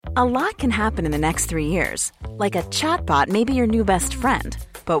A lot can happen in the next 3 years. Like a chatbot may be your new best friend.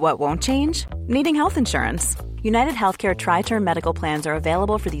 But what won't change? Needing health insurance. United Healthcare Tri-Term Medical Plans are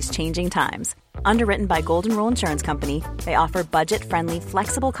available for these changing times. Underwritten by Golden Rule Insurance Company, they offer budget-friendly,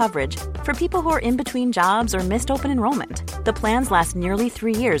 flexible coverage for people who are in between jobs or missed open enrollment. The plans last nearly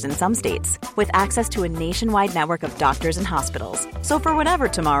 3 years in some states, with access to a nationwide network of doctors and hospitals. So for whatever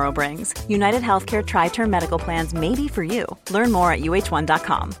tomorrow brings, United Healthcare Tri-Term Medical Plans may be for you. Learn more at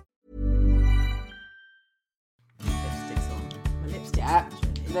uh1.com.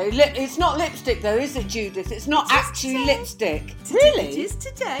 It's not lipstick though, is it, Judith? It's not actually lipstick. Really? It is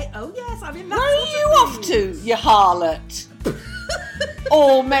today. Oh yes, I mean that's where are you off to, you harlot?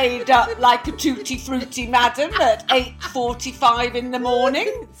 All made up like a tutti frutti madam at 8:45 in the morning.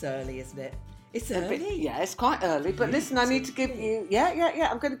 It's early, isn't it? It's early. It's quite early. But listen, I need to give you.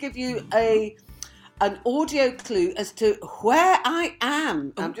 I'm going to give you an audio clue as to where I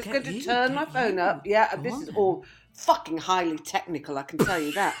am. I'm just going to turn my phone up. Yeah, and this is all fucking highly technical, I can tell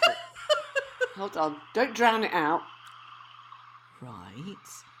you that. Hold on, don't drown it out. Right.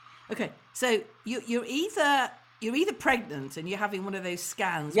 Okay, so you're either pregnant and you're having one of those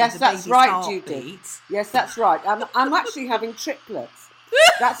scans. Yes, with the that's baby's right, Judith. Yes, that's right. I'm actually having triplets.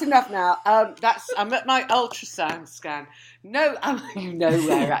 That's enough now. I'm at my ultrasound scan. No, you know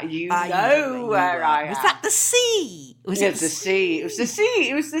where I am. Was that the sea? It was the sea.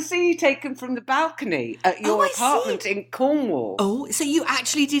 It was the sea taken from the balcony at your apartment in Cornwall. Oh, so you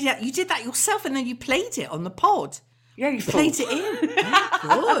actually did that? You did that yourself, and then you played it on the pod. Yeah, you played it in.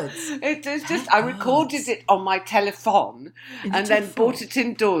 Good. It is just. I recorded it on my telephone and then brought it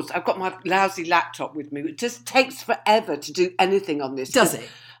indoors. I've got my lousy laptop with me. It just takes forever to do anything on this. Does it?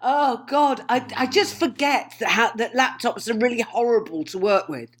 Oh God, I just forget that laptops are really horrible to work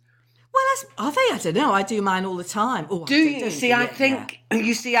with. Well, are they? I don't know. I do mine all the time. Oh, do you? I think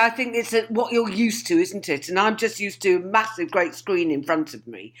it's what you're used to, isn't it? And I'm just used to a massive, great screen in front of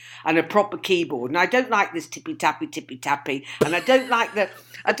me and a proper keyboard. And I don't like this tippy tappy, and I don't like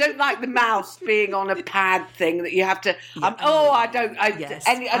the mouse being on a pad thing that you have to.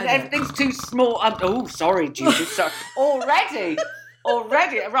 Everything's too small. Sorry, Judith. Sorry.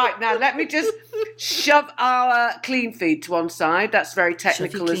 Already, right, now let me just shove our clean feed to one side. That's very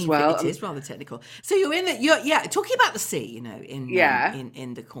technical as well. It is rather technical. So you're talking about the sea,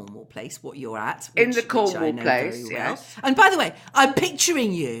 in the Cornwall place, what you're at. In the Cornwall place, yes. And by the way, I'm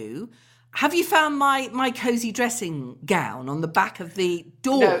picturing you. Have you found my cosy dressing gown on the back of the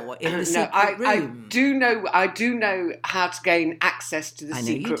door in the secret room? I do know how to gain access to the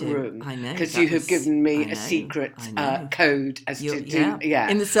secret room. I know. Because you have given me a secret code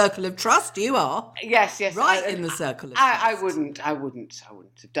in the circle of trust. You are. Yes. Right in the circle of trust. I wouldn't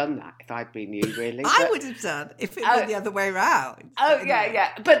have done that if I'd been you, really. I would have done if it were the other way around. Oh yeah.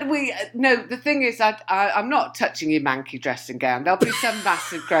 But the thing is, I'm not touching your manky dressing gown. There'll be some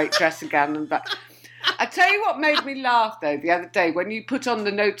massive great dressing gown. But I tell you what made me laugh though the other day when you put on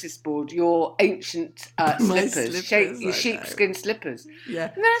the notice board your ancient slippers, your sheepskin slippers.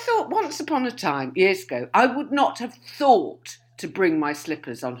 Yeah. And then I thought, once upon a time, years ago, I would not have thought to bring my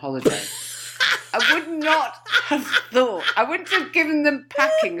slippers on holiday. I would not have thought. I wouldn't have given them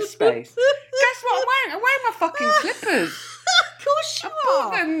packing space. Guess what I'm wearing? I'm wearing my fucking slippers. Of course you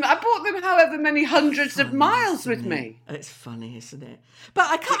are. I bought them however many hundreds of miles with me. It's funny, isn't it? But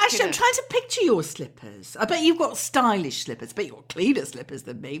I can't actually. I'm trying to picture your slippers. I bet you've got stylish slippers. I bet you've got cleaner slippers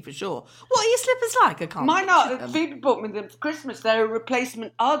than me, for sure. What are your slippers like? I can't. Mine are. Phoebe bought me them for Christmas. They're a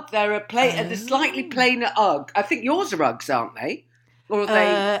replacement UGG. They're a slightly plainer UGG. I think yours are UGGs, aren't they? Or are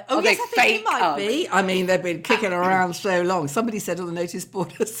they, I think fake it might UGGs? be. I mean, they've been kicking around so long. Somebody said on the notice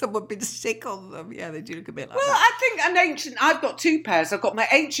board someone been sick on them. Yeah, they do look a bit like that. Well, I think I've got two pairs. I've got my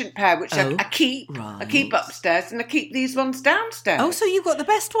ancient pair, which I keep. Right. I keep upstairs, and I keep these ones downstairs. Oh, so you've got the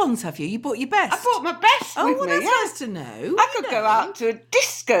best ones, have you? You bought your best? I bought my best with me. That's nice to know. I could go out to a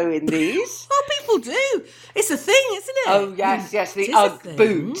disco in these. Well, people do. It's a thing, isn't it? Oh, yes. The UGG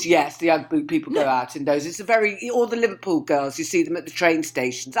boot. Yes, the UGG boot. People go out in those. It's all the Liverpool girls, you see them at the train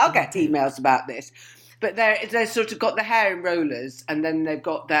stations. I'll get emails about this. But they're sort of got the hair in rollers and then they've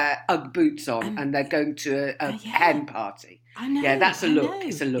got their UGG boots on and they're going to a hen party. I know. Yeah, that's a look.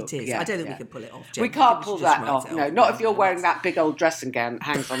 It's a look. It is. Yeah, I don't think we can pull it off, Jen. We can't pull that off. No, not if you're wearing that big old dressing gown that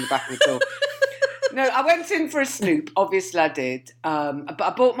hangs on the back of the door. No, I went in for a snoop. Obviously, I did. But I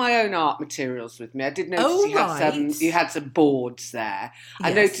bought my own art materials with me. I did notice you had some boards there. Yes.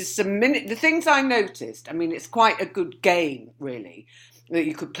 I noticed the things I noticed. I mean, it's quite a good game, really. that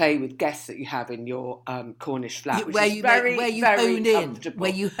you could play with guests that you have in your Cornish flat, which is where very, you very hone in, comfortable.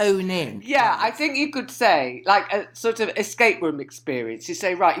 where you hone in. Yeah, I think you could say, like a sort of escape room experience. You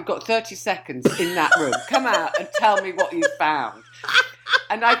say, right, you've got 30 seconds in that room. Come out and tell me what you found.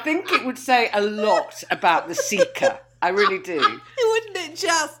 And I think it would say a lot about the seeker. I really do. Wouldn't it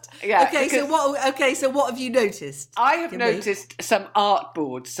just? Yeah. Okay, so what have you noticed? I have noticed some art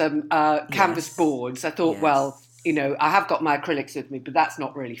boards, some canvas boards. I thought, well, you know, I have got my acrylics with me, but that's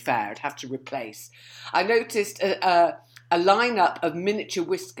not really fair. I'd have to replace. I noticed a lineup of miniature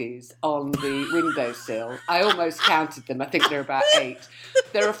whiskies on the windowsill. I almost counted them. I think there are about 8.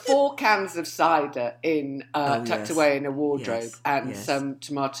 There are 4 cans of cider tucked away in a wardrobe, and some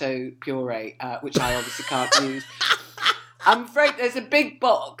tomato puree, which I obviously can't use. I'm afraid there's a big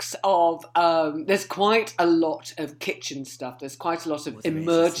box of, there's quite a lot of kitchen stuff. There's quite a lot of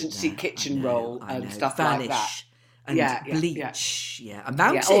emergency kitchen roll and stuff like that. And bleach, a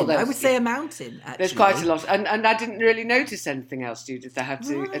mountain. I would say a mountain. Actually, there's quite a lot, and I didn't really notice anything else, Judith. I have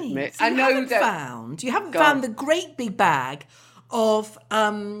to admit. So you haven't found the great big bag of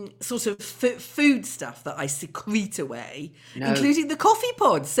sort of food stuff that I secrete away, including the coffee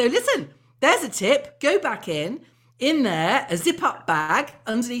pods. So listen, there's a tip. Go back in there, a zip-up bag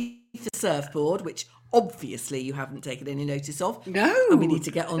underneath the surfboard, which obviously you haven't taken any notice of. No. And we need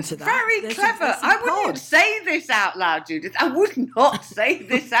to get onto that. Very clever. I wouldn't say this out loud, Judith. I would not say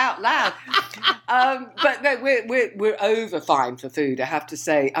this out loud. But no, we're over fine for food, I have to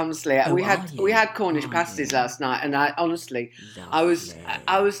say. Honestly, we had Cornish pasties last night, and I honestly, I was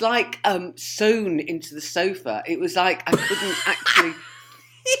like sewn into the sofa. It was like I couldn't actually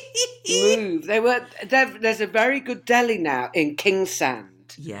move. There's a very good deli now in Kingsand.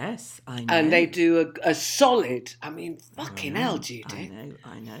 Yes, I know. And they do a solid, I mean, fucking hell, Judith.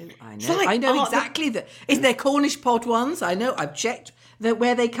 I know. Like, I know exactly that. Is there Cornish pod ones? I know, I've checked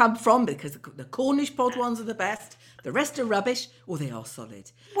where they come from, because the Cornish pod ones are the best. The rest are rubbish, or they are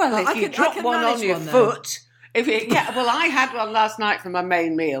solid. Well, if you drop one on your foot... I had one last night for my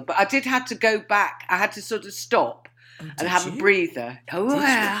main meal, but I did have to go back. I had to sort of stop and have a breather.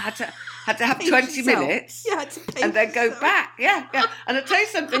 I had to have 20 minutes and then go back. Yeah. And I'll tell you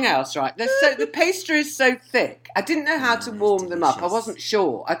something else, right? The pastry is so thick. I didn't know how to warm them up. I wasn't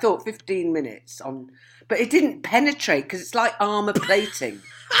sure. I thought 15 minutes but it didn't penetrate because it's like armour plating.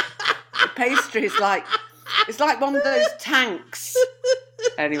 The pastry is it's like one of those tanks.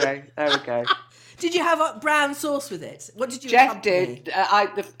 Anyway, there we go. Did you have a brown sauce with it? What did you Jeff did.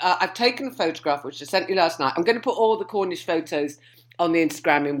 I've taken a photograph, which I sent you last night. I'm going to put all the Cornish photos on the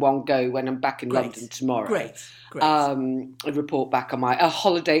Instagram in one go when I'm back in London tomorrow. Great. A report back on my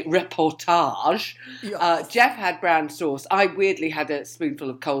holiday reportage. Yes. Jeff had brown sauce. I weirdly had a spoonful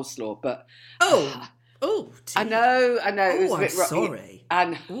of coleslaw, but... I know. It was a bit sorry.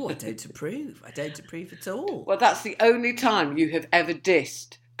 And I don't approve. I don't approve at all. Well, that's the only time you have ever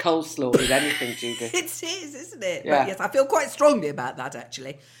dissed coleslaw with anything, Judith. It is, isn't it? Yeah. But yes, I feel quite strongly about that,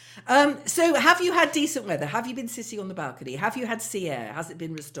 actually. So have you had decent weather? Have you been sitting on the balcony? Have you had sea air? Has it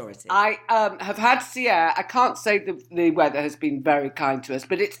been restorative? I have had sea air. I can't say the weather has been very kind to us,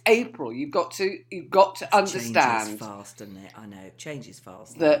 but it's April. You've got to understand. Changes fast, doesn't it? I know, it changes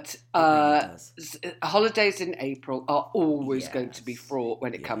fast. That holidays in April are always going to be fraught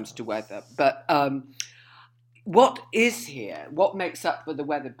when it comes to weather. But what is here? What makes up for the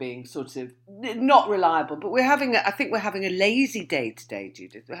weather being sort of not reliable? But I think we're having a lazy day today,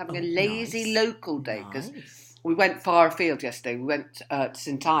 Judith. We're having a lazy local day because we went far afield yesterday. We went to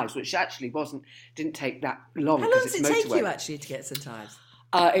St Ives, which actually didn't take that long. How long does it take you actually to get St Ives?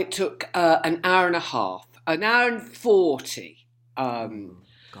 It took an hour and a half, an hour and 40.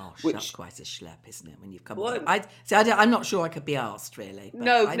 Gosh, that's quite a schlep, isn't it? When you've come, I'm not sure I could be asked really.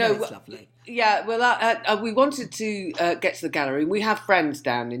 But I know it's lovely. Yeah, well, we wanted to get to the gallery. We have friends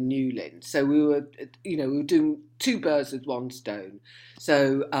down in Newlyn, so we were doing 2 birds with one stone.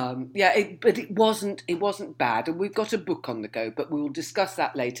 So but it wasn't bad, and we've got a book on the go, but we will discuss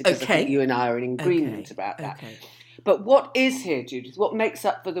that later because I think you and I are in agreement about that. Okay. But what is here, Judith? What makes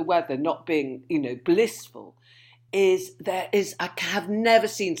up for the weather not being, blissful? I have never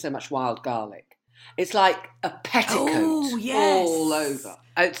seen so much wild garlic. It's like a petticoat all over.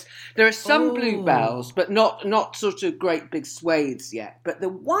 There are some bluebells, but not sort of great big swathes yet. But the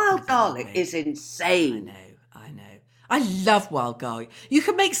wild garlic is insane. I know. I love wild garlic. You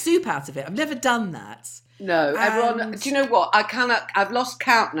can make soup out of it. I've never done that. No, everyone. Do you know what? I've lost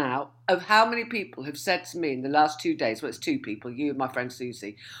count now of how many people have said to me in the last 2 days. Well, it's 2 people, you and my friend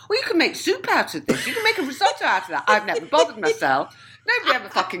Susie. Well, you can make soup out of this. You can make a risotto out of that. I've never bothered myself Nobody ever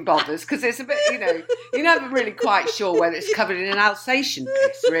fucking bothers because it's a bit, you're never really quite sure whether it's covered in an Alsatian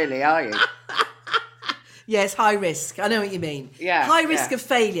piss, really, are you? Yes, high risk. I know what you mean. Yeah, high risk of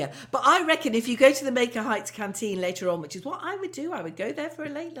failure. But I reckon if you go to the Maker Heights canteen later on, which is what I would do, I would go there for a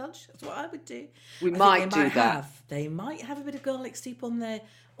late lunch. That's what I would do. We might do that. They might have a bit of garlic soup on their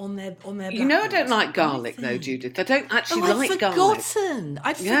I don't like garlic though, Judith. I don't actually like garlic.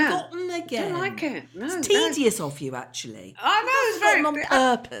 I'd forgotten again. I don't like it. No, it's tedious of you, actually. I know, it's very on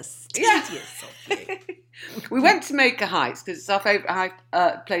purpose. Tedious of you. We went to Maker Heights because it's our favourite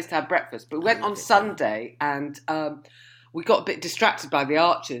place to have breakfast. But we went on Sunday and we got a bit distracted by the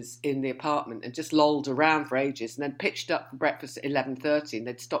archers in the apartment and just lolled around for ages and then pitched up for breakfast at 11:30 and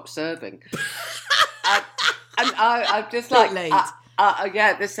they'd stopped serving. And I just like... late.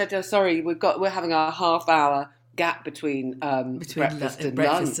 They said, "Oh, sorry, we're having a half-hour gap between breakfast and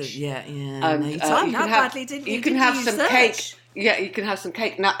lunch." And you can have some cake. Yeah, you can have some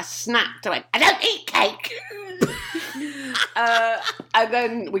cake. Not a snack. I don't eat cake. And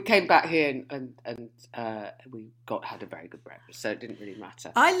then we came back here and we had a very good breakfast, so it didn't really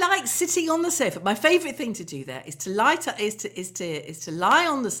matter. I like sitting on the sofa. My favourite thing to do there is to lie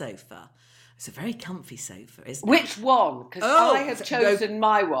on the sofa. It's a very comfy sofa, isn't it? Which one? Because I have chosen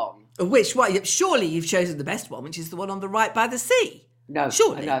my one. Which one? Surely you've chosen the best one, which is the one on the right by the sea. No,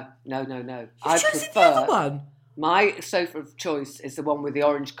 surely. No. You've chosen the other one. My sofa of choice is the one with the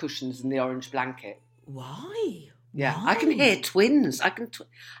orange cushions and the orange blanket. Why? Yeah, I can hear twins. I can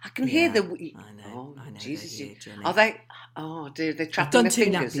hear the. I know. Jesus, here, Jenny. are they? Oh dear, they're trapping I've done their two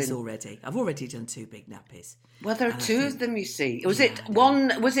fingers nappies in. already. I've already done 2 big nappies. Well, there are 2 of them. You see, was it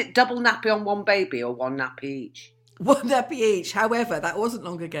double nappy on one baby or one nappy each? One nappy each. However, that wasn't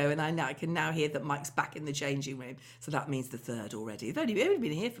long ago, and I can now hear that Mike's back in the changing room, so that means the 3rd already. They've only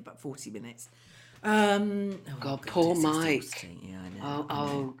been here for about 40 minutes. God, poor Mike. Yeah, I know.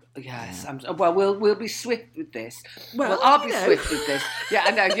 Oh, yes. Yeah. Well, we'll be swift with this. Well, I'll be swift with this. Yeah,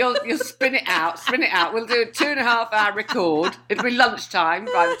 I know. You'll spin it out. We'll do a 2.5-hour record. It'll be lunchtime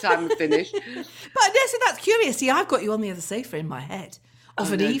by the time we finish. But so that's curious. See, I've got you on the other sofa in my head.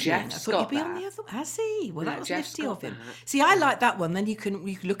 Of an evening, Jeff's I thought you'd be that. on the other. Has he? Well, that was Jeff's nifty of him. That. See, I like that one. Then you can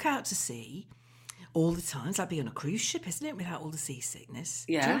look out to sea all the time. It's like being on a cruise ship, isn't it? Without all the seasickness.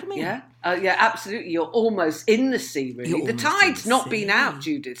 Yeah, do you know what yeah, I mean? yeah, absolutely. You're almost in the sea, really. You're the tide's not been sea. out,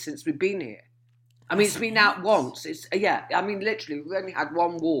 Judith, since we've been here. I mean, it's been out once. I mean, literally, we've only had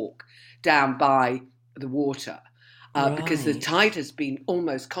one walk down by the water. Because the tide has been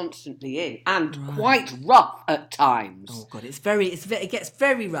almost constantly in and quite rough at times. Oh God, it gets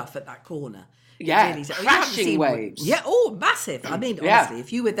very rough at that corner. Yeah, really, crashing waves. Yeah, massive. I mean, honestly,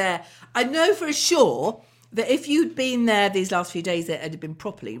 if you were there, I know for sure that if you'd been there these last few days, it had been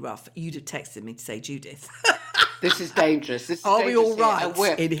properly rough. You'd have texted me to say, Judith, this is dangerous. Are we all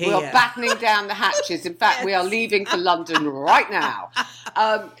right in here? We are battening down the hatches. In fact, we are leaving for London right now.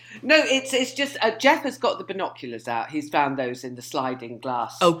 No, it's just Jeff has got the binoculars out. He's found those in the sliding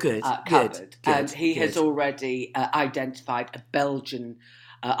glass. Oh, good, cupboard, good, and he has already identified a Belgian.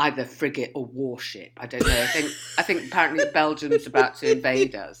 Either frigate or warship. I don't know. I think apparently Belgium's about to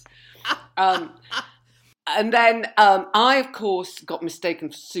invade us. And then I, of course, got mistaken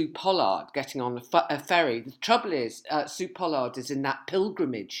for Sue Pollard getting on a ferry. The trouble is, Sue Pollard is in that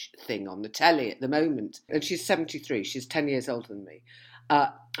pilgrimage thing on the telly at the moment. And she's 73. She's 10 years older than me.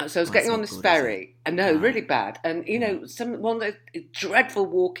 So I was getting on this ferry. And no, really bad. And, one of the dreadful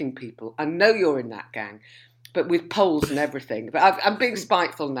walking people. I know you're in that gang. But with poles and everything. But I'm being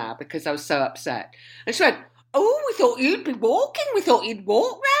spiteful now because I was so upset. And she went, "Oh, we thought you'd be walking. We thought you'd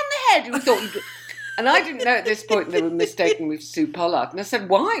walk round the head. We thought you'd..." And I didn't know at this point they were mistaken with Sue Pollard. And I said,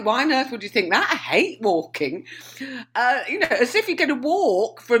 "Why? Why on earth would you think that? I hate walking." As if you're going to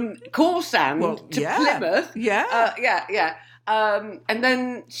walk from Corsand to Plymouth. Yeah. Yeah. And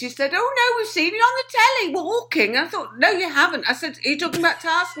then she said, "Oh no, we've seen you on the telly walking." I thought, "No, you haven't." I said, "Are you talking about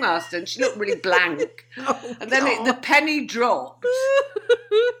Taskmaster?" And she looked really blank. And then the penny dropped.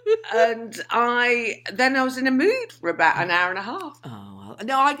 And I was in a mood for about an hour and a half. Oh, well.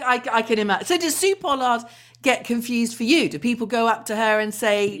 No, I can imagine. So does Sue Pollard get confused for you? Do people go up to her and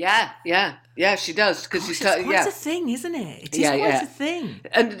say... Yeah, she does. Because it's quite a thing, isn't it? It is quite a thing.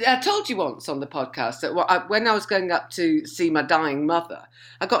 And I told you once on the podcast that when I was going up to see my dying mother,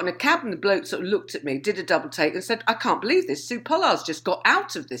 I got in a cab and the bloke sort of looked at me, did a double take and said, "I can't believe this. Sue Pollard's just got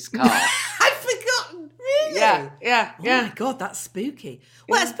out of this car." I'd forgotten. Really? Yeah. Oh my God, that's spooky.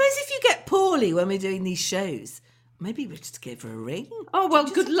 Well, I suppose if you get poorly when we're doing these shows, maybe we just give her a ring. Oh, well,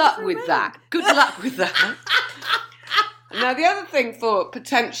 good luck with that. Good luck with that. Now, the other thing for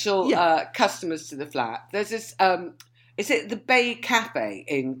potential customers to the flat, there's this Is it the Bay Cafe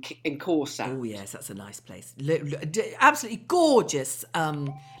in Corsac? Oh yes, that's a nice place. Absolutely gorgeous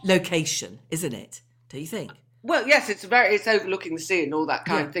location, isn't it? Do you think? Well, yes, it's overlooking the sea and all that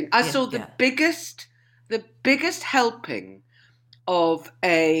kind of thing. I saw the biggest helping of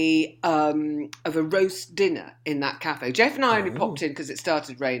a roast dinner in that cafe. Jeff and I only popped in because it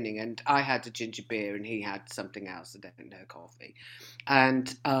started raining, and I had a ginger beer and he had something else. I don't know, coffee,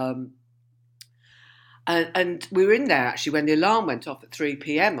 and we were in there actually when the alarm went off at 3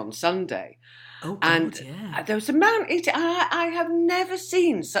 p.m. on Sunday. Oh, God, and yeah. There was a man eating. I have never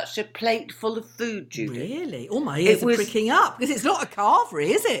seen such a plate full of food, Judy. Really? All my ears are pricking up because it's not a carvery,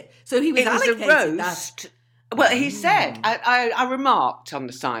 is it? So he was allocated a roast. Well, he said. I remarked on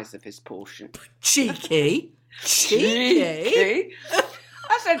the size of his portion. Cheeky. I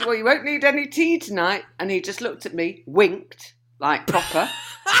said, "Well, you won't need any tea tonight," and he just looked at me, winked like proper,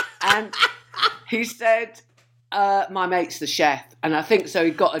 and he said, "My mate's the chef," and I think so. He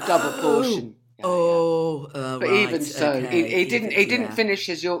got a double portion. But even so, he didn't finish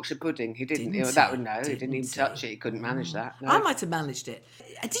his Yorkshire pudding. He didn't. He didn't even touch it. He couldn't manage that. No. I might have managed it.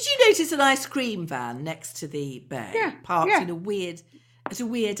 Did you notice an ice cream van next to the bay, parked at a weird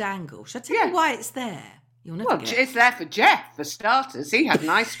angle? Should I tell you why it's there? You'll never get. It's there for Jeff for starters. He had an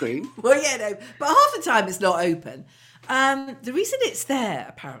ice cream. Well, yeah, no, but half the time it's not open. The reason it's there,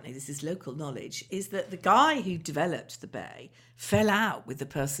 apparently, this is local knowledge, is that the guy who developed the bay fell out with the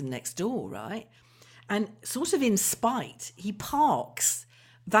person next door, right? And sort of in spite, he parks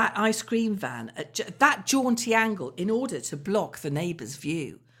that ice cream van at that jaunty angle in order to block the neighbour's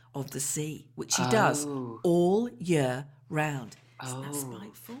view of the sea, which he does all year round. Isn't that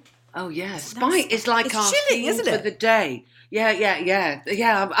spiteful? Oh, yeah. Spite is like our theme for the day.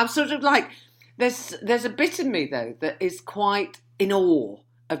 Yeah. I'm sort of like... There's a bit in me, though, that is quite in awe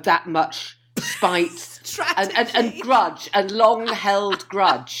of that much spite and grudge and long-held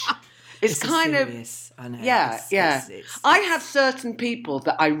grudge. It's kind serious. I know. Yeah. I have certain people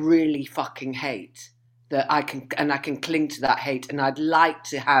that I really fucking hate that I can cling to that hate, and I'd like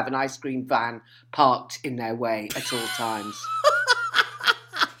to have an ice cream van parked in their way at all times.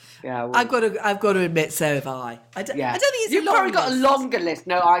 Yeah, well, I've got to admit, so have I. I don't think it's You've probably got a longer list.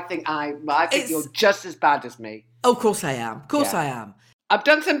 No, I think you're just as bad as me. Oh, of course I am. I am. I've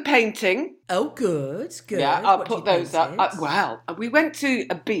done some painting. Oh, good. Yeah, I'll put those up. Well, we went to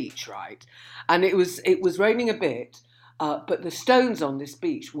a beach, right? And it was raining a bit, but the stones on this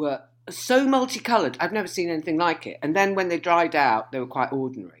beach were so multicoloured. I've never seen anything like it. And then when they dried out, they were quite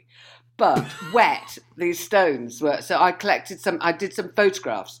ordinary. But wet, these stones were. So I did some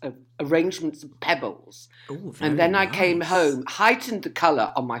photographs of arrangements of pebbles. Ooh, and then nice. I came home, heightened the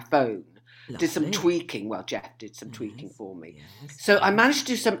colour on my phone, Lovely. did some tweaking. Well, Jeff did some tweaking for me. Yes. So I managed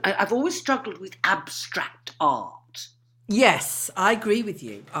to do some. I've always struggled with abstract art. Yes, I agree with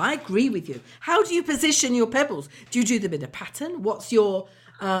you. How do you position your pebbles? Do you do them in a pattern? What's your...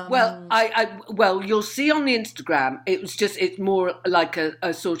 Well, you'll see on the Instagram. It's more like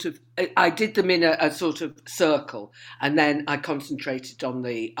a sort of. I did them in a sort of circle, and then I concentrated on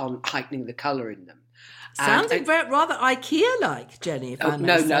heightening the colour in them. Sounding rather IKEA-like, Jenny.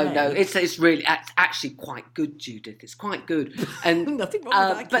 No. It's really actually quite good, Judith. It's quite good. And nothing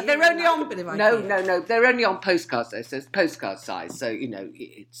wrong with IKEA. But they're only on. No. They're only on postcards though, so it's postcard size. So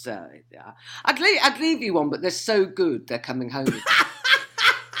it's. I'd leave you one, but they're so good. They're coming home.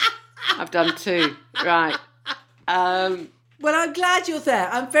 I've done 2. Right. Well, I'm glad you're there.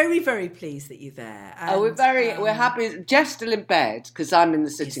 I'm very, very pleased that you're there. And, we're happy. Jeff's still in bed because I'm in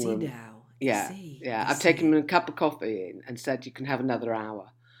the sitting room. Now. Yeah. I've taken him a cup of coffee in and said you can have another hour.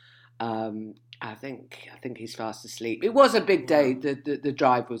 I think he's fast asleep. It was a big day. The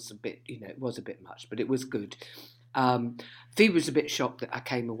drive was a bit, it was a bit much, but it was good. Fee was a bit shocked that I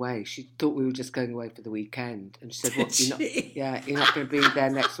came away. She thought we were just going away for the weekend, and she said, "What? You're not going to be there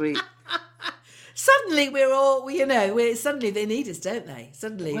next week." Suddenly we're all, suddenly they need us, don't they?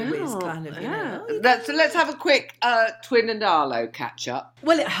 Suddenly it's kind of, So let's have a quick Twin and Arlo catch up.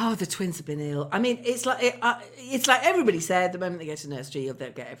 Well, the twins have been ill. I mean, it's like everybody said, the moment they go to nursery,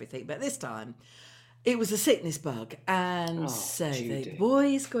 they'll get everything. But this time, it was a sickness bug, and the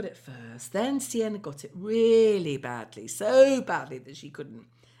boys got it first. Then Sienna got it really badly, so badly that she couldn't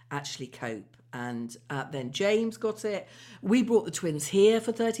actually cope. And then James got it. We brought the twins here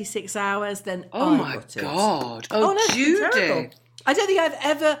for 36 hours. Then I got it. Oh, my God. Oh, no, Judith. I don't think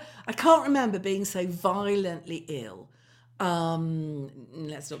I can't remember being so violently ill.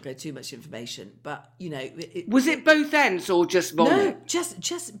 Let's not go too much information. But, was it both ends or just vomit? No,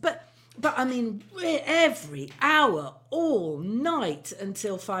 just, but but I mean, every hour, all night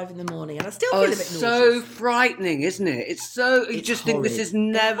until 5 a.m, and I still feel a bit nauseous. It's so frightening, isn't it? It's so, you just think this is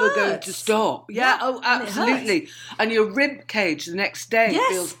never going to stop. Yeah, oh, absolutely. And your rib cage the next day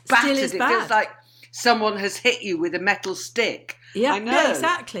feels battered. It feels like someone has hit you with a metal stick. Yeah, I know. Yeah,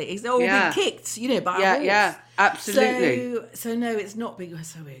 exactly. It's all been kicked, by a horse. Yeah, absolutely. So no, it's not big. We're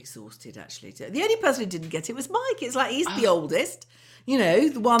so exhausted, actually. The only person who didn't get it was Mike. It's like he's the oldest.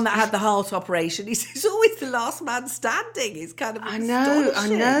 The one that had the heart operation. He's always the last man standing. It's kind of astonishing. I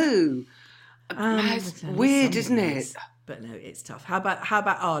know. It's weird, isn't it? But no, it's tough. How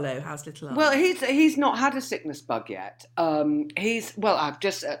about Arlo? How's little Arlo? Well, he's not had a sickness bug yet. I've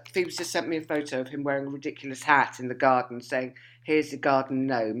just Phoebe's just sent me a photo of him wearing a ridiculous hat in the garden, saying, "Here's the garden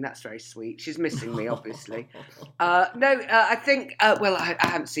gnome." That's very sweet. She's missing me, obviously. I think. I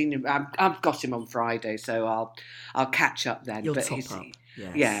haven't seen him. I've got him on Friday, so I'll catch up then. You'll top up.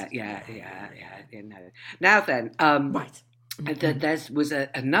 Yes. Yeah. Now then, right. There was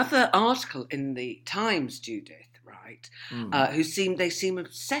another article in the Times, Judith, right? They seem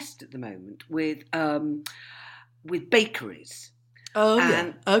obsessed at the moment with bakeries. Oh,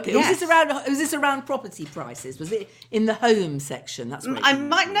 yeah. Okay. Yes. Was this around property prices? Was it in the home section? That's where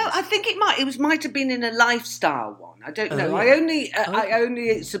I think it might. It might have been in a lifestyle one. I don't know. Yeah. I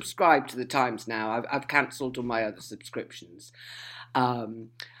only subscribe to the Times now. I've cancelled all my other subscriptions.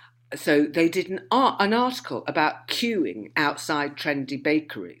 So they did an article about queuing outside trendy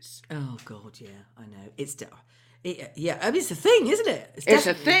bakeries. Oh God, yeah, I know. It's a thing, isn't it? It's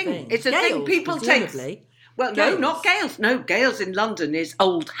a thing. It's a thing. People take. Well, Gales. No, not Gales. No, Gales in London is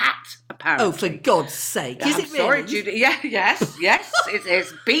Old Hat, apparently. Oh, for God's sake. Is it really? Sorry, Judy. Yeah, yes.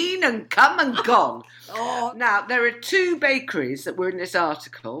 It's been and come and gone. Oh. Now, there are two bakeries that were in this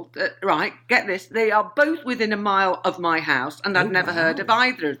article. Right, get this. They are both within a mile of my house, and I've never heard of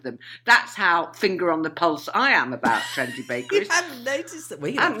either of them. That's how finger on the pulse I am about trendy bakeries. You hadn't noticed that?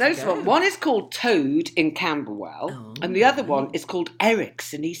 I haven't noticed one. One is called Toad in Camberwell, and the other one is called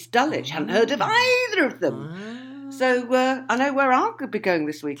Eric's in East Dulwich. Haven't heard of either of them. So I know where I'll be going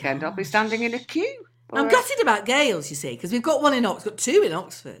this weekend. I'll be standing in a queue. I'm gutted about Gales, you see, because we've got one in Oxford, got two in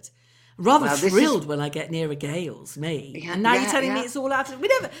Oxford. Rather thrilled when I get near a Gales, me. Yeah, and now you're telling me it's all out. We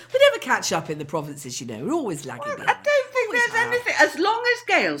never catch up in the provinces, We're always lagging behind. I don't think there's anything. As long as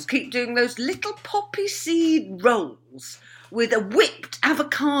Gales keep doing those little poppy seed rolls with a whipped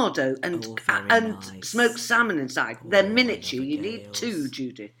avocado and nice. smoked salmon inside. They're miniature. You need two,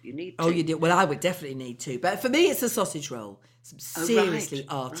 Judith. You need two. Oh, you do? Well, I would definitely need two. But for me, it's a sausage roll. Some seriously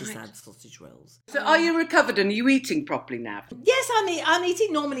artisan sausage rolls. So are you recovered and are you eating properly now? Yes, I'm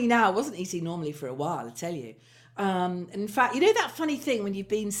eating normally now. I wasn't eating normally for a while, I tell you. In fact, that funny thing when you've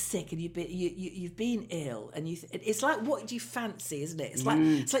been sick and you've been ill, and it's like, what do you fancy, isn't it?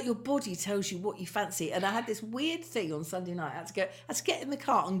 It's like your body tells you what you fancy. And I had this weird thing on Sunday night. I had to get in the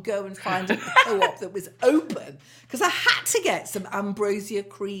car and go and find a co-op that was open because I had to get some ambrosia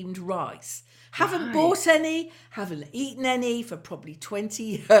creamed rice. Haven't bought any, haven't eaten any for probably 20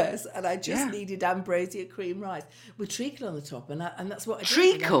 years, and I just needed ambrosia cream rice with treacle on the top, and that's what I did.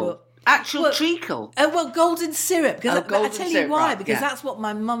 Treacle? Actual treacle? Golden syrup. Because I tell you why, right, because that's what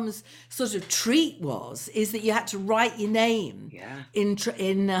my mum's sort of treat was, is that you had to write your name in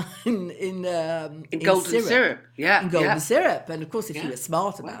golden syrup. Yeah. In golden syrup. And of course, if you were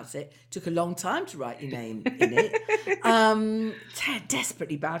smart about it took a long time to write your name in it.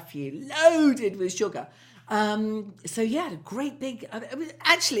 Desperately bad for you. Loaded with sugar. So a great big.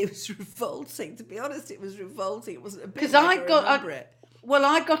 It was revolting. To be honest, it was revolting. It wasn't a bit. Because I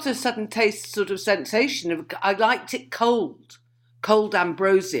got a sudden taste, sort of sensation of. I liked it cold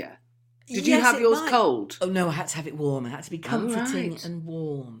ambrosia. Did you have yours cold? Oh no, I had to have it warm. It had to be comforting and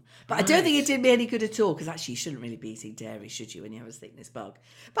warm. But I don't think it did me any good at all, because actually you shouldn't really be eating dairy, should you, when you have a thickness bug?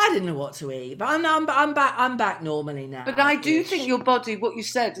 But I didn't know what to eat. But I'm back normally now. But I do think your body, what you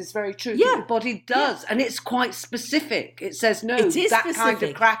said, is very true. Yeah, your body does, and it's quite specific. It says no, it is that specific. Kind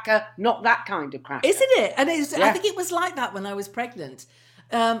of cracker, not that kind of cracker, isn't it? And I think it was like that when I was pregnant.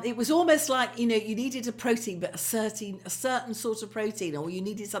 It was almost like, you needed a protein, but a certain sort of protein, or you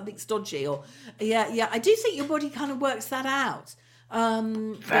needed something stodgy, or I do think your body kind of works that out.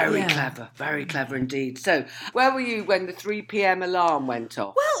 Very clever indeed. So, where were you when the 3 p.m. alarm went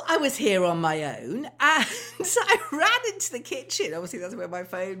off? Well, I was here on my own, and I ran into the kitchen. Obviously, that's where my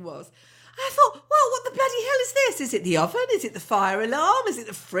phone was. I thought, well, what the bloody hell is this? Is it the oven? Is it the fire alarm? Is it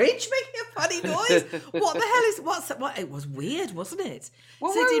the fridge making a funny noise? What the hell is what? It was weird, wasn't it?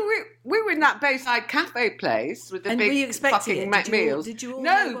 Well, we were in that Bayside Cafe place with the and big were you expecting fucking meals. Did you all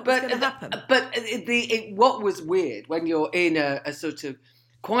know what was going to happen? But what was weird when you're in a sort of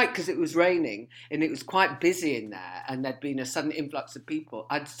quite because it was raining and it was quite busy in there and there'd been a sudden influx of people.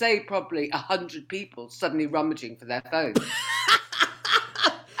 I'd say probably 100 people suddenly rummaging for their phones.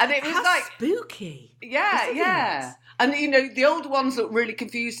 And it was How spooky. Yeah. And, you know, the older ones looked really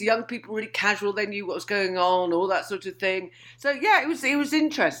confused. The young people really casual. They knew what was going on, all that sort of thing. So, yeah, it was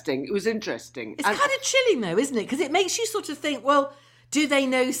interesting. It was interesting. It's kind of chilling, though, isn't it? Because it makes you sort of think, well, do they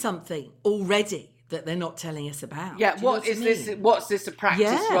know something already that they're not telling us about? Yeah, this? What's this a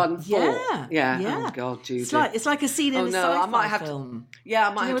practice run for? Yeah. Oh, God, Judy. It's like a scene in a sci-fi film. I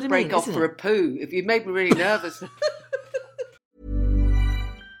might have to break off for a poo. If you made me really nervous.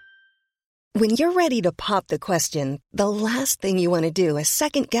 When you're ready to pop the question, the last thing you want to do is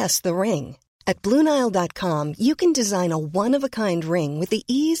second-guess the ring. At BlueNile.com, you can design a one-of-a-kind ring with the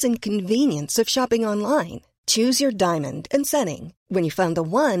ease and convenience of shopping online. Choose your diamond and setting. When you find the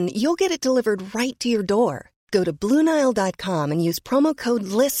one, you'll get it delivered right to your door. Go to BlueNile.com and use promo code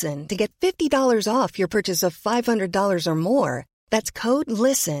LISTEN to get $50 off your purchase of $500 or more. That's code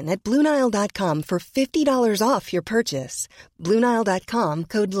LISTEN at BlueNile.com for $50 off your purchase. BlueNile.com,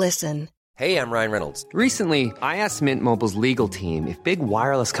 code LISTEN. Hey, I'm Ryan Reynolds. Recently, I asked Mint Mobile's legal team if big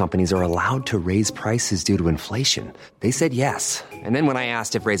wireless companies are allowed to raise prices due to inflation. They said yes. And then when I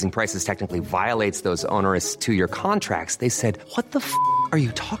asked if raising prices technically violates those onerous 2-year contracts, they said, "What the f*** are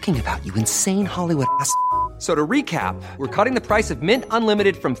you talking about, you insane Hollywood ass?" So to recap, we're cutting the price of Mint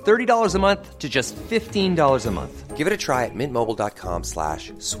Unlimited from $30 a month to just $15 a month. Give it a try at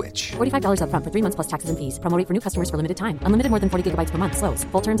mintmobile.com/switch. $45 up front for 3 months plus taxes and fees. Promo rate for new customers for limited time. Unlimited more than 40 gigabytes per month. Slows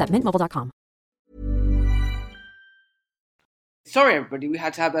full terms at mintmobile.com. Sorry, everybody, we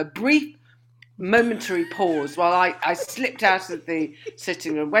had to have a brief momentary pause while I slipped out of the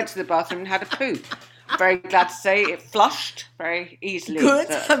sitting room, went to the bathroom and had a poo. Very glad to say it flushed very easily. Good.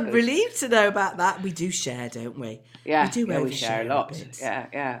 I'm relieved to know about that. We do share, don't we? Yeah, we do. We share a lot.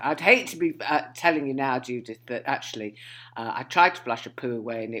 Yeah. I'd hate to be telling you now, Judith, that actually I tried to flush a poo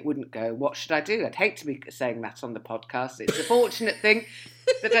away and it wouldn't go. What should I do? I'd hate to be saying that on the podcast. It's a fortunate thing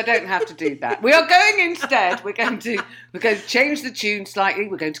that I don't have to do that. We are going instead. We're going to change the tune slightly.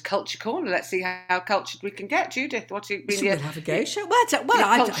 We're going to Culture Corner. Let's see how cultured we can get. Judith, what have you been? We'll have a go.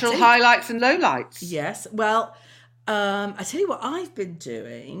 Cultural highlights and lowlights. Yes. Well, I tell you what I've been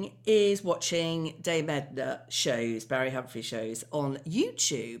doing is watching Dame Edna shows, Barry Humphries shows on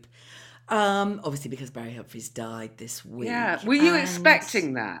YouTube. Obviously because Barry Humphries died this week. Yeah. Were you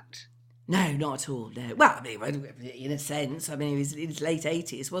expecting that? No, not at all. No. Well, I mean, in a sense, I mean, he was in his late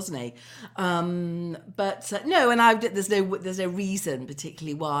 80s, wasn't he? But no, and there's no reason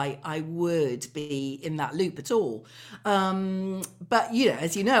particularly why I would be in that loop at all. But you know,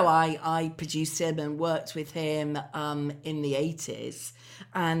 as you know, I produced him and worked with him in the 80s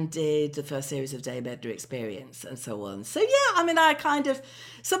and did the first series of Dame Edna Experience and so on. So yeah, I mean,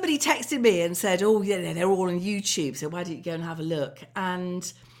 somebody texted me and said, "Oh, yeah, they're all on YouTube. So why don't you go and have a look?" And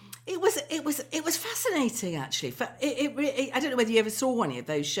it was fascinating, actually. I don't know whether you ever saw any of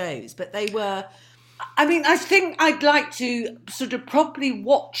those shows, but they were. I mean, I think I'd like to sort of properly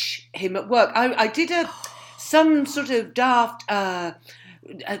watch him at work. I did some sort of daft,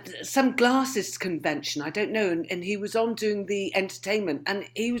 some glasses convention, I don't know, and he was on doing the entertainment, and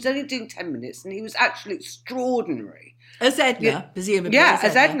he was only doing 10 minutes, and he was actually extraordinary. As Edna, presumably. Yeah,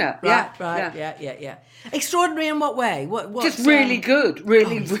 as Edna. Right, yeah. Extraordinary in what way? What? Just really good.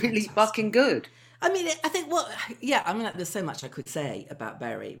 Really fucking good. I mean, I think, there's so much I could say about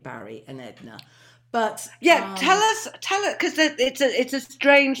Barry and Edna. But tell us, because it's a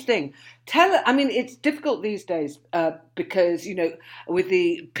strange thing. I mean, it's difficult these days because, you know, with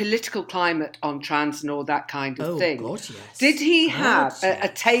the political climate on trans and all that kind of thing. God, yes. Did he have a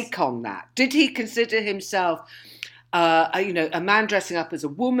take on that? Did he consider himself a man dressing up as a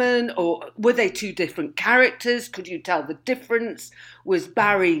woman, or were they two different characters? Could you tell the difference? Was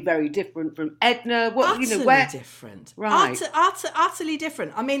Barry very different from Edna? Utterly different. Right. Utterly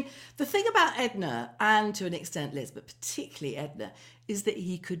different. I mean, the thing about Edna, and to an extent Liz, but particularly Edna, is that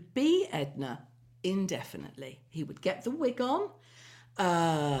he could be Edna indefinitely. He would get the wig on.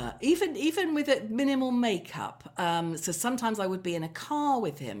 Even with a minimal makeup. So sometimes I would be in a car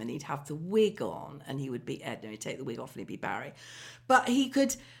with him and he'd have the wig on and he would be Edna. He'd take the wig off and he'd be Barry. But he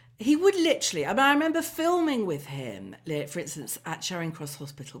would literally, I mean, I remember filming with him, for instance, at Charing Cross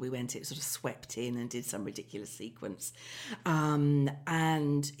Hospital. We went, it sort of swept in and did some ridiculous sequence. And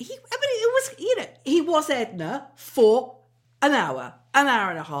he was Edna for an hour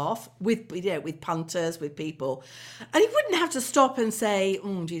and a half with punters, with people, and he wouldn't have to stop and say,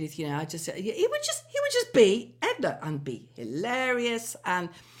 Judith, he would just be Edna and be hilarious. And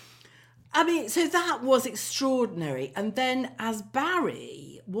I mean, so that was extraordinary. And then as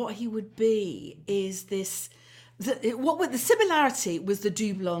Barry, what he would be is this... The similarity was the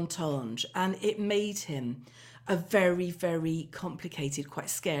double entendre, and it made him a very, very complicated, quite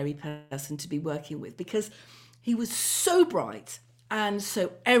scary person to be working with, because he was so bright and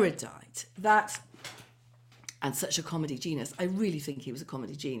so erudite and such a comedy genius. I really think he was a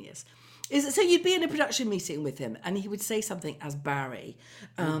comedy genius. So you'd be in a production meeting with him and he would say something as Barry,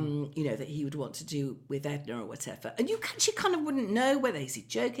 that he would want to do with Edna or whatever. And you kind of wouldn't know whether is he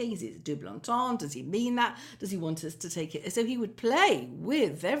joking, is it a double entendre, does he mean that, does he want us to take it? So he would play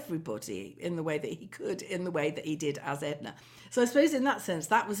with everybody in the way that he could, in the way that he did as Edna. So I suppose in that sense,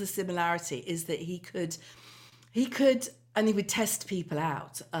 that was a similarity, is that he could, and he would test people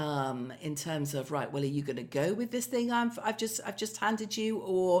out in terms of, right, well, are you going to go with this thing I've just handed you,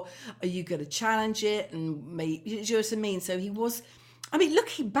 or are you going to challenge it? And maybe, you know what I mean? So he was, I mean,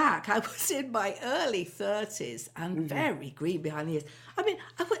 looking back, I was in my early 30s and very green behind the ears. I mean,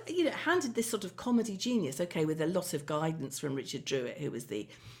 I would, handed this sort of comedy genius, okay, with a lot of guidance from Richard Druitt, who was the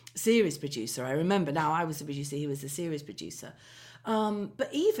series producer. I remember now, I was the producer, he was the series producer. But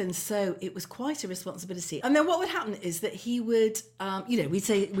even so, it was quite a responsibility. And then what would happen is that he would,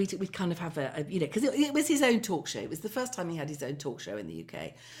 we'd kind of have because it was his own talk show. It was the first time he had his own talk show in the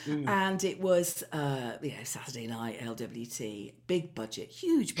UK. And it was, Saturday night, LWT, big budget,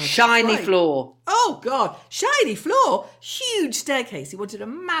 huge budget. Shiny floor. Oh, God, shiny floor, huge staircase. He wanted a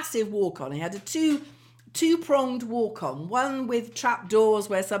massive walk-on. He had a two-pronged walk-on, one with trap doors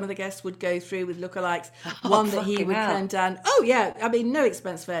where some of the guests would go through with lookalikes, one that he would come down. Oh, yeah, I mean, no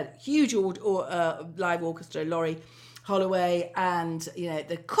expense spared. Huge live orchestra, Laurie Holloway, and,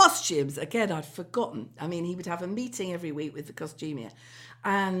 the costumes, again, I'd forgotten. I mean, he would have a meeting every week with the costumier,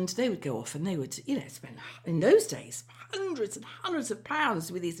 and they would go off and they would, spend, in those days, hundreds and hundreds of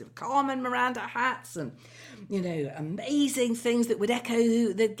pounds with these Carmen Miranda hats and, amazing things that would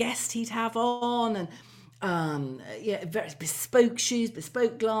echo the guest he'd have on, and very bespoke shoes,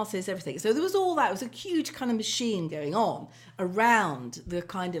 bespoke glasses, everything. So there was all that. It was a huge kind of machine going on around the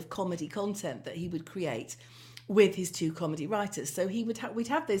kind of comedy content that he would create with his two comedy writers. So we'd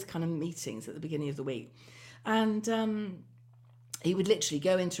have those kind of meetings at the beginning of the week, and he would literally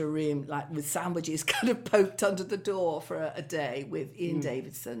go into a room like with sandwiches kind of poked under the door for a day with Ian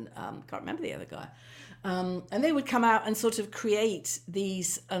Davidson. Can't remember the other guy. And they would come out and sort of create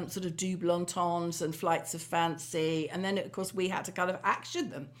these sort of double entendres and flights of fancy. And then, of course, we had to kind of action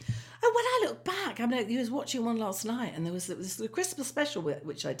them. And when I look back, I mean, I was watching one last night, and there was the Christmas special,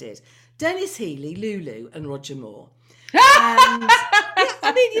 which I did. Dennis Healy, Lulu, and Roger Moore. And,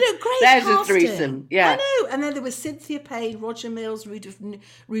 great There's casting. a threesome, yeah. I know. And then there was Cynthia Payne, Roger Mills,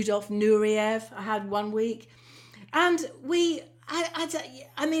 Rudolph Nureyev. I had one week. And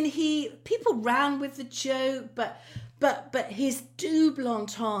people ran with the joke, but his double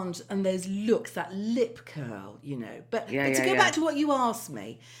entendre and those looks, that lip curl, But to go back to what you asked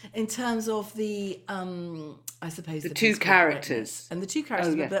me, in terms of the, I suppose... The two characters. And the two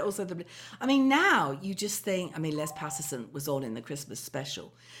characters, but also now you just think, Les Patterson was on in the Christmas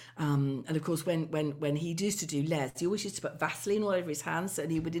special. And of course, when he used to do Les, he always used to put Vaseline all over his hands,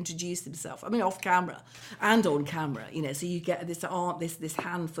 and he would introduce himself. Off camera and on camera, so you get this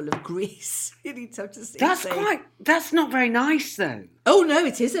handful of grease. Really tough to see. That's not very nice, though. Oh no,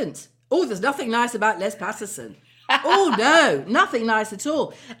 it isn't. Oh, there's nothing nice about Les Patterson. Oh no, nothing nice at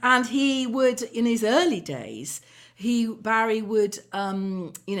all. And he would, in his early days, Barry would,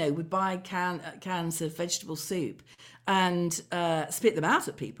 would buy cans of vegetable soup and spit them out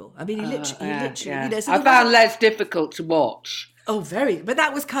at people. he literally. So I found Les difficult to watch. Oh, very. But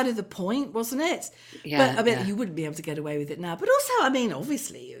that was kind of the point, wasn't it? Yeah. But you wouldn't be able to get away with it now. But also,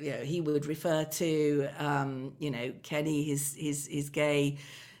 obviously, he would refer to, Kenny, his gay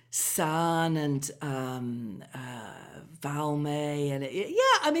son, and Valmay, and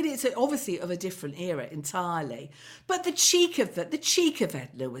it's obviously of a different era entirely. But the cheek of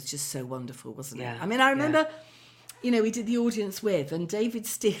Edna was just so wonderful, wasn't it? I remember. We did the audience with, and David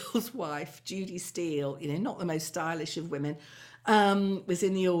Steele's wife, Judy Steele, not the most stylish of women, was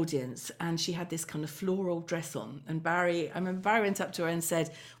in the audience, and she had this kind of floral dress on. And I remember Barry went up to her and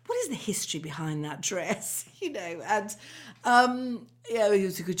said, "What is the history behind that dress?" And it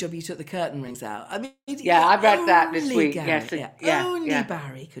was a good job you took the curtain rings out. I read that this week. Only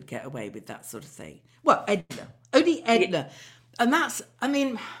Barry could get away with that sort of thing. Well, only Edna, and that's,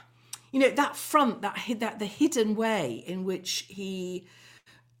 that front, the hidden way in which he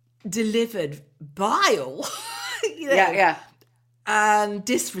delivered bile. and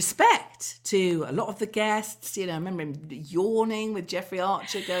disrespect to a lot of the guests. I remember him yawning with Jeffrey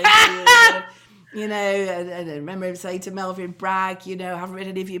Archer going through, and I remember him saying to Melvyn Bragg, I haven't read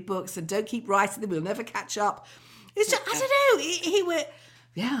any of your books and don't keep writing them, we'll never catch up. It's just, I don't know, he were...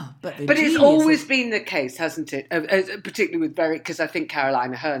 Yeah, but it's always been the case, hasn't it? Particularly with because I think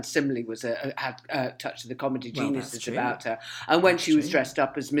Caroline Aherne similarly had a touch of the comedy geniuses about her. And when she was dressed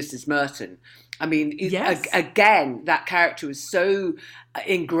up as Mrs. Merton, I mean, again, that character was so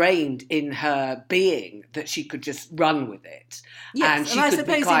ingrained in her being that she could just run with it. Yes, and I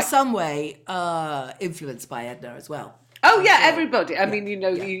suppose in some way influenced by Edna as well. Oh yeah, everybody. I mean,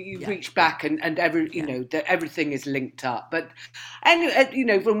 you reach back and that everything is linked up. But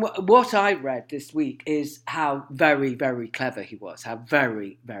anyway, from what I've read this week is how very, very clever he was. How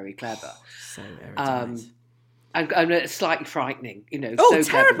very, very clever. So erudite. And slightly frightening, Oh, so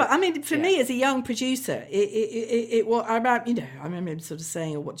terrible! clever. I mean, for me as a young producer, it was. I remember him sort of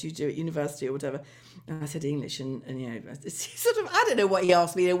saying, "Oh, what do you do at university or whatever?" And I said English, and it's sort of, I don't know what he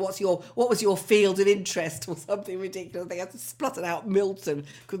asked me. What was your field of interest or something ridiculous? I think I just spluttered out Milton.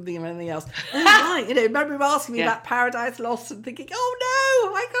 Couldn't think of anything else. Oh, right, remember him asking me about Paradise Lost and thinking, oh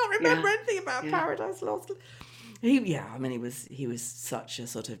no, I can't remember anything about Paradise Lost. He was such a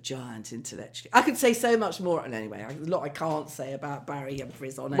sort of giant intellectual. I could say so much more, and anyway, a lot I can't say about Barry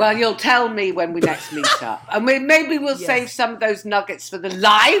Humphries on air. Well, you'll tell me when we next meet up, and maybe we'll save some of those nuggets for the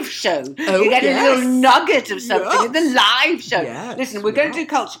live show. You get a little nugget of something in the live show. Yes, listen, we're going to do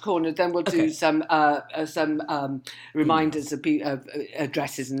Culture Corner, then we'll do some reminders of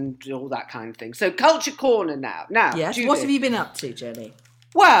addresses and all that kind of thing. So Culture Corner now. Yes. Judith, what have you been up to, Jenny?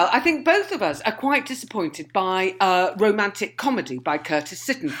 Well, I think both of us are quite disappointed by romantic comedy by Curtis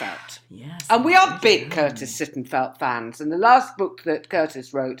Sittenfeld. Yes. And we are big Curtis Sittenfeld fans. And the last book that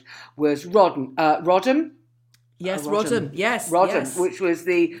Curtis wrote was Rodham. Yes, Rodham. Yes. Rodham, which was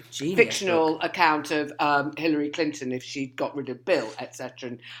the fictional account of Hillary Clinton if she'd got rid of Bill,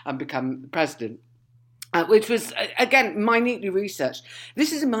 etc., and become president. Which was, again, minutely researched.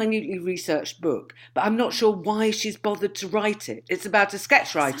 This is a minutely researched book, but I'm not sure why she's bothered to write it. It's about a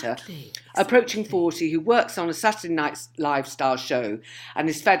sketch writer approaching 40 who works on a Saturday Night Live style show and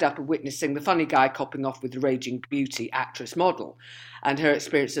is fed up of witnessing the funny guy copping off with the raging beauty actress model and her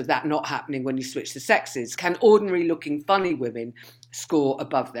experience of that not happening when you switch the sexes. Can ordinary-looking funny women score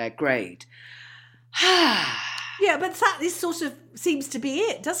above their grade? Yeah, but this sort of seems to be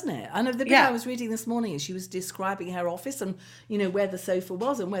it, doesn't it? And the bit I was reading this morning, she was describing her office and, where the sofa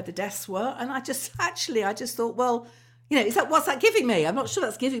was and where the desks were. And I just thought, well, what's that giving me? I'm not sure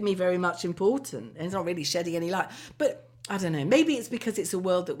that's giving me very much important. And it's not really shedding any light. But I don't know. Maybe it's because it's a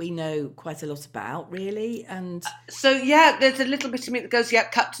world that we know quite a lot about, really. And so, there's a little bit of me that goes,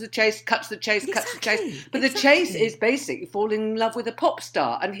 cut to the chase, cut to the chase, cut to the chase. But the chase is basically falling in love with a pop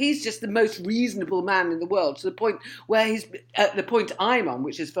star. And he's just the most reasonable man in the world, to the point where he's, at the point I'm on,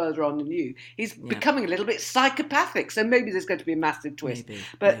 which is further on than you, he's becoming a little bit psychopathic. So maybe there's going to be a massive twist.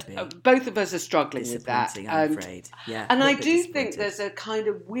 But both of us are struggling with that. I'm afraid. Yeah, and I do think there's a kind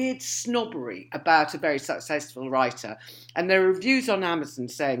of weird snobbery about a very successful writer. And there are reviews on Amazon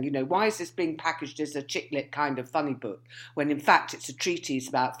saying, why is this being packaged as a chick lit kind of funny book when in fact it's a treatise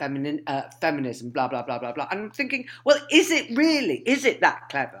about feminism, blah, blah, blah, blah, blah. And I'm thinking, well, is it really? Is it that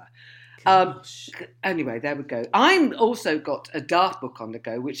clever? Anyway, there we go. I'm also got a daft book on the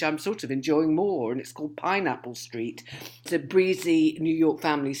go, which I'm sort of enjoying more, and it's called Pineapple Street. It's a breezy New York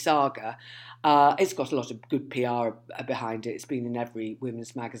family saga. It's got a lot of good PR behind it. It's been in every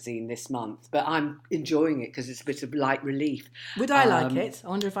women's magazine this month, but I'm enjoying it because it's a bit of light relief. Would I like it? I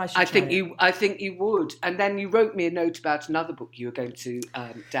wonder if I should. I think you would. And then you wrote me a note about another book you were going to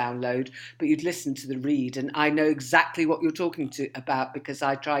download, but you'd listened to the read, and I know exactly what you're talking about because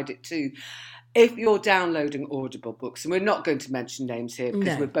I tried it too. If you're downloading Audible books, and we're not going to mention names here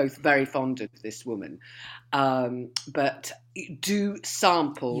because we're both very fond of this woman, but do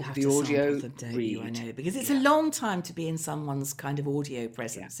sample the audio read. I know, because it's a long time to be in someone's kind of audio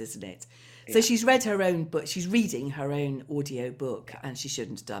presence, isn't it? So she's read her own book. She's reading her own audio book, and she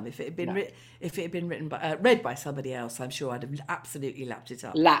shouldn't have done. If it had been read by somebody else, I'm sure I'd have absolutely lapped it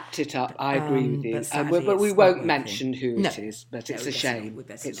up. I agree with you. But we won't mention who it is. But it's a shame.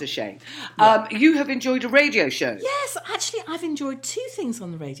 It's a shame. You have enjoyed a radio show. Yes, actually, I've enjoyed two things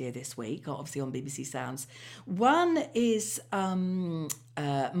on the radio this week. Obviously on BBC Sounds. One is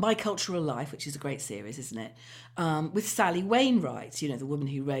My Cultural Life, which is a great series, isn't it? With Sally Wainwright, the woman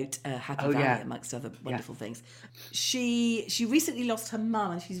who wrote Happy Valley, amongst other wonderful things. She recently lost her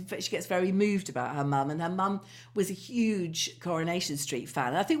mum, and she gets very moved about her mum. And her mum was a huge Coronation Street fan.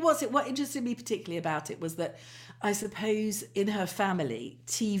 And I think what interested me particularly about it was that I suppose in her family,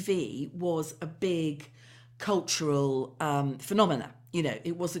 TV was a big cultural phenomena.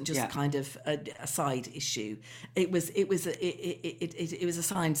 It wasn't just kind of a side issue. It was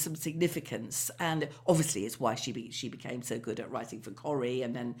assigned some significance, and obviously it's why she became so good at writing for Corrie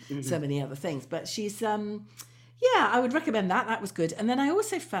and then so many other things. But she's I would recommend that. That was good. And then I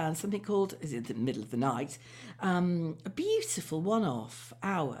also found something called, is in the middle of the night, a beautiful one-off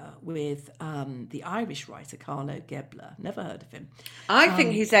hour with the Irish writer Carlo Gebler. Never heard of him. I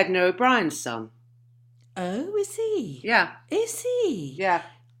think he's Edna O'Brien's son. Oh, is he? Yeah. Is he? Yeah.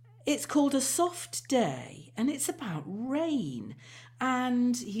 It's called A Soft Day, and it's about rain.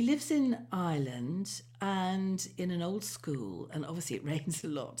 And he lives in Ireland and in an old school, and obviously it rains a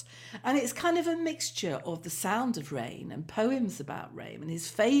lot. And it's kind of a mixture of the sound of rain and poems about rain and his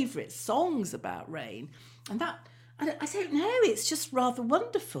favourite songs about rain. And that... I don't know. It's just rather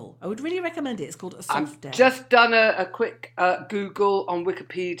wonderful. I would really recommend it. It's called A Soft Day. I've just done a quick Google on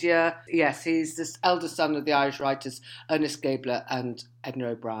Wikipedia. Yes, he's the eldest son of the Irish writers Ernest Gabler and Edna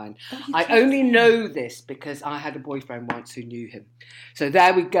O'Brien. I only know this because I had a boyfriend once who knew him. So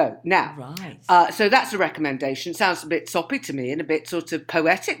there we go. Now, right. So that's a recommendation. Sounds a bit soppy to me and a bit sort of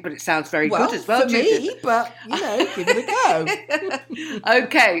poetic, but it sounds very good as well. For me, but, give it a go.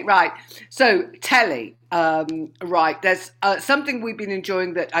 Okay, right. So, telly. Right, there's something we've been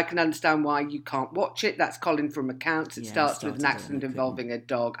enjoying that I can understand why you can't watch it. That's Colin from Accounts. It starts with an accident involving a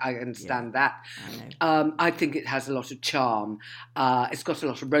dog. I understand that. I think it has a lot of charm. It's got a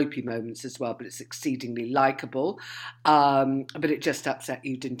lot of ropey moments as well, but it's exceedingly likeable. But it just upset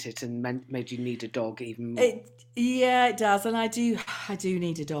you, didn't it? And made you need a dog even more. It does. And I do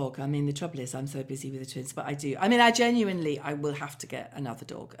need a dog. I mean, the trouble is I'm so busy with the twins, but I do. I mean, I will have to get another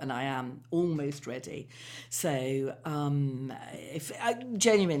dog, and I am almost ready. So if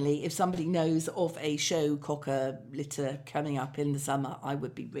somebody knows of a show cocker litter coming up in the summer, I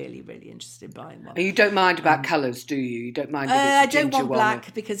would be really, really interested in buying one. And you don't mind about colours, do you? You don't mind if it's a I don't want black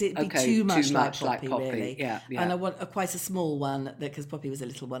one? because it'd be too much like Poppy, really. Yeah. And I want quite a small one because Poppy was a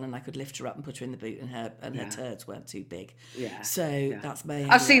little one and I could lift her up and put her in the boot and her turds weren't too big. Yeah. So that's my...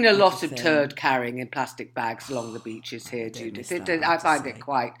 I've seen a lot of turd carrying in plastic bags along the beaches here, Judith. I find it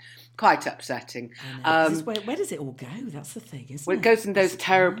quite upsetting. Where does it all go? That's the thing, isn't it? It goes in those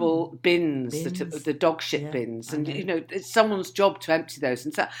terrible bins. The dog shit bins. And, it's someone's job to empty those.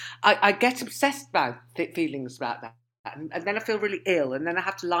 And so I get obsessed about feelings about that. And then I feel really ill. And then I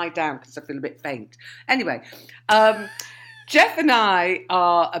have to lie down because I feel a bit faint. Anyway, Jeff and I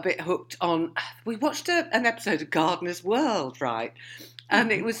are a bit hooked on... We watched an episode of Gardener's World, right?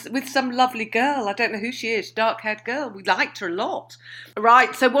 And it was with some lovely girl. I don't know who she is. Dark-haired girl. We liked her a lot.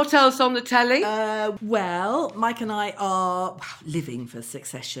 Right, so what else on the telly? Well, Mike and I are living for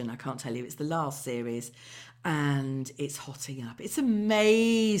Succession. I can't tell you. It's the last series. And it's hotting up. It's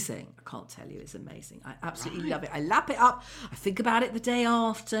amazing. I can't tell you, it's amazing. I absolutely love it. I lap it up. I think about it the day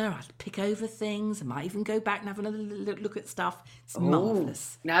after. I pick over things. I might even go back and have another look at stuff. It's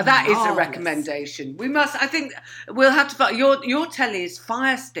marvellous. Now that is a recommendation. I think we'll have to find your telly is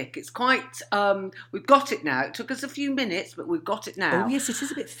Fire Stick. It's quite we've got it now. It took us a few minutes, but we've got it now. Oh yes, it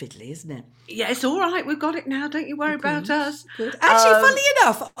is a bit fiddly, isn't it? Yeah, it's all right. We've got it now. Don't you worry about us. Good. Actually, funnily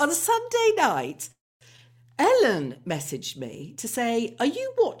enough, on a Sunday night, Ellen messaged me to say, are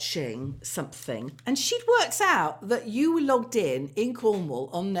you watching something? And she'd worked out that you were logged in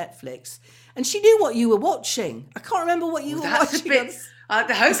Cornwall on Netflix and she knew what you were watching. I can't remember what you were watching.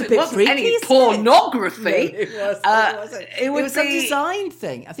 I hope it wasn't any pornography. No, it was some design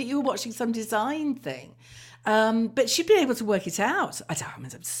thing. I think you were watching some design thing. But she'd been able to work it out. I don't know,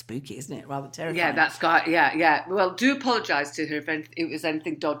 it's spooky, isn't it? Rather terrifying. Yeah, that's got. Yeah. Well, do apologise to her if it was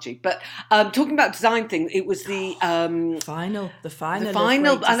anything dodgy. But talking about design thing, it was the final. The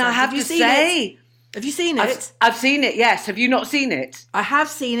final, and I have to say, have you seen it? I've seen it. Yes. Have you not seen it? I have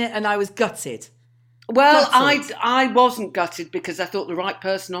seen it, and I was gutted. Well, I wasn't gutted because I thought the right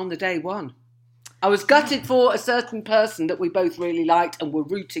person on the day won. I was gutted for a certain person that we both really liked and were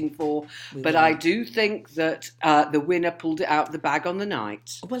rooting for, but I do think that the winner pulled it out of the bag on the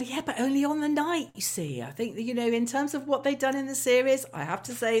night. Well, yeah, but only on the night, you see. I think, in terms of what they've done in the series, I have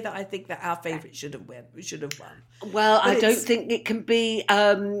to say that I think that our favourite should have won. Well, but I don't think it can be,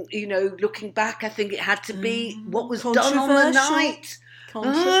 looking back, I think it had to be what was done on the night.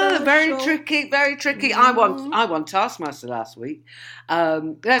 very tricky, very tricky. I won Taskmaster last week. There's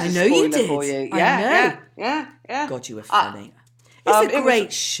I know a you spoiler did. for you. I know. Yeah. God, you were funny. It's a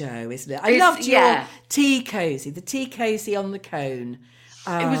great show, isn't it? I loved your tea cosy, the tea cosy on the cone.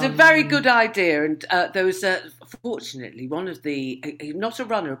 It was a very good idea, and there was fortunately one of the not a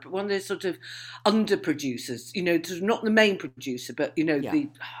runner, but one of the sort of under producers. Not the main producer, but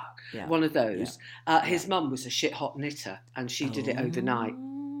one of those. His mum was a shit hot knitter, and she did it overnight.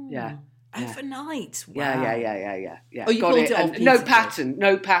 Yeah. Overnight. Wow. Yeah. Oh, you called it on no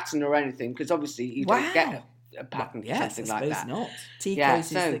pattern or anything, because obviously you don't get a pattern, something like that. Not tea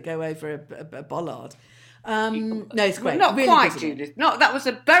cozies that go over a bollard. No, it's great. Not really quite, good, Judith. No, that was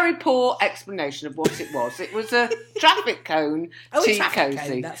a very poor explanation of what it was. It was a traffic cone tea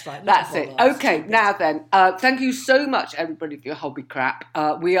cozy. That's right. That's it. Okay, now then, thank you so much, everybody, for your hobby crap.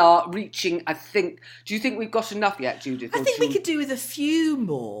 We are reaching, I think, do you think we've got enough yet, Judith? I think we could do with a few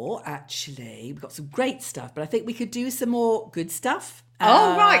more, actually. We've got some great stuff, but I think we could do some more good stuff.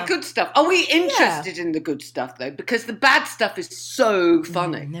 Right, good stuff. Are we interested in the good stuff, though? Because the bad stuff is so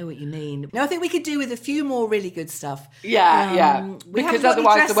funny. I know what you mean. No, I think we could do with a few more really good stuff. Yeah. Because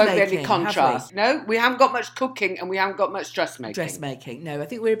otherwise there won't be any contrast. No, we haven't got much cooking and we haven't got much dressmaking. No, I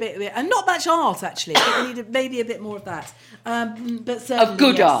think we're a bit... And not much art, actually. I think we need maybe a bit more of that. But certainly, of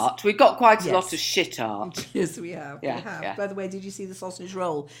good art. We've got quite a lot of shit art. Yes, we have. Yeah. By the way, did you see the sausage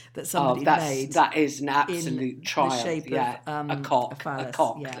roll that somebody made? That is an absolute triumph. The shape of a cock. A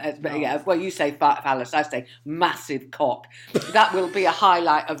cock. Yeah. Well, you say phallus, I say massive cock. That will be a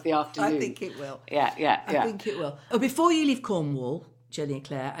highlight of the afternoon. I think it will. Yeah. I think it will. Oh, before you leave Cornwall, Jenny and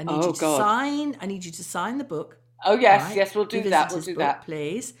Claire, I need you to sign the book. Oh yes, right? Yes, we'll do that. We'll do that,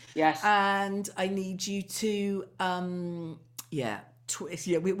 please. Yes. And I need you to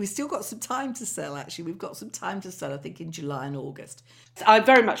we still got some time to sell, actually. We've got some time to sell, I think, in July and August. I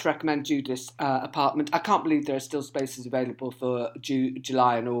very much recommend Judith's apartment. I can't believe there are still spaces available for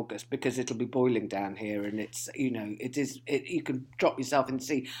July and August, because it'll be boiling down here, and it's, you can drop yourself in the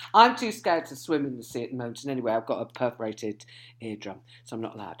sea. I'm too scared to swim in the sea at the moment, and anyway, I've got a perforated eardrum, so I'm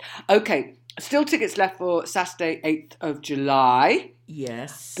not allowed. Okay, still tickets left for Saturday, 8th of July.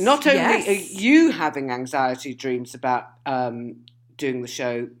 Yes. Not only are you having anxiety dreams about doing the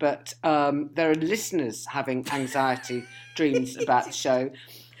show, but there are listeners having anxiety dreams about the show.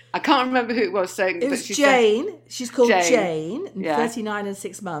 I can't remember who it was saying. It was Jane. She's called Jane, 39 and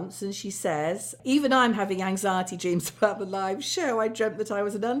 6 months, and she says, even I'm having anxiety dreams about the live show. I dreamt that I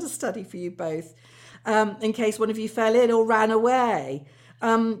was an understudy for you both, in case one of you fell in or ran away.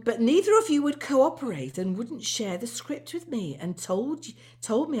 But neither of you would cooperate and wouldn't share the script with me, and told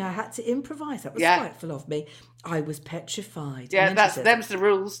me I had to improvise. That was spiteful of me. I was petrified. Yeah, them's the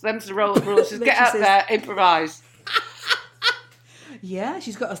rules. Them's the rules. Just get out there, improvise. Yeah,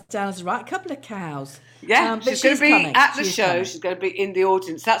 she's got us down as a right couple of cows. Yeah, she's going to be at the show. Coming. She's going to be in the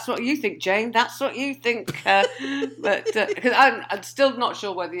audience. That's what you think, Jane. That's what you think. But because I'm still not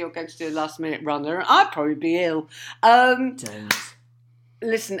sure whether you're going to do a last-minute runner. I'd probably be ill. Don't.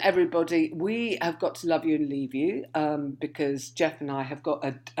 Listen, everybody, we have got to love you and leave you because Jeff and I have got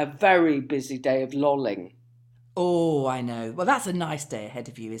a very busy day of lolling. Oh, I know. Well, that's a nice day ahead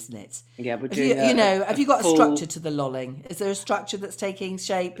of you, isn't it? Yeah, we're doing have you got a structure to the lolling? Is there a structure that's taking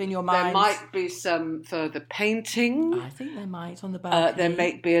shape in your mind? There might be some further painting. I think there might on the balcony. There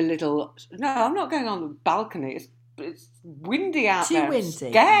may be a little... No, I'm not going on the balcony. It's windy out there. Too windy. I'm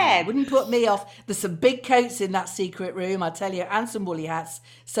scared. Wouldn't put me off. There's some big coats in that secret room, I tell you, and some woolly hats.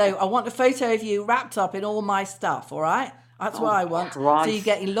 So I want a photo of you wrapped up in all my stuff, all right? That's what I want. Christ. So you're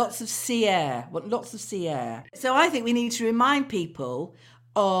getting lots of sea air. Lots of sea air. So I think we need to remind people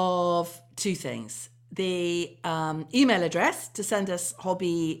of two things. The email address to send us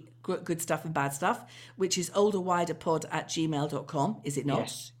hobby good stuff and bad stuff, which is olderwiderpod@gmail.com, is it not?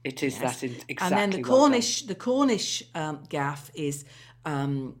 Yes, it is. Yes. That is exactly. And then the Cornish gaff is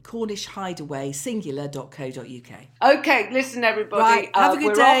CornishHideaway, singular.co.uk. Okay, listen, everybody. Right, have a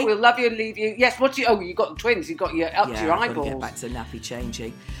good day. Off. We'll love you and leave you. Yes, you got twins. You got your up to your eyeballs. Get back to nappy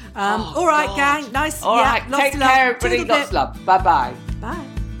changing. All right, gang. Nice. All right, take care, everybody. Lots of love. Bye-bye. Bye.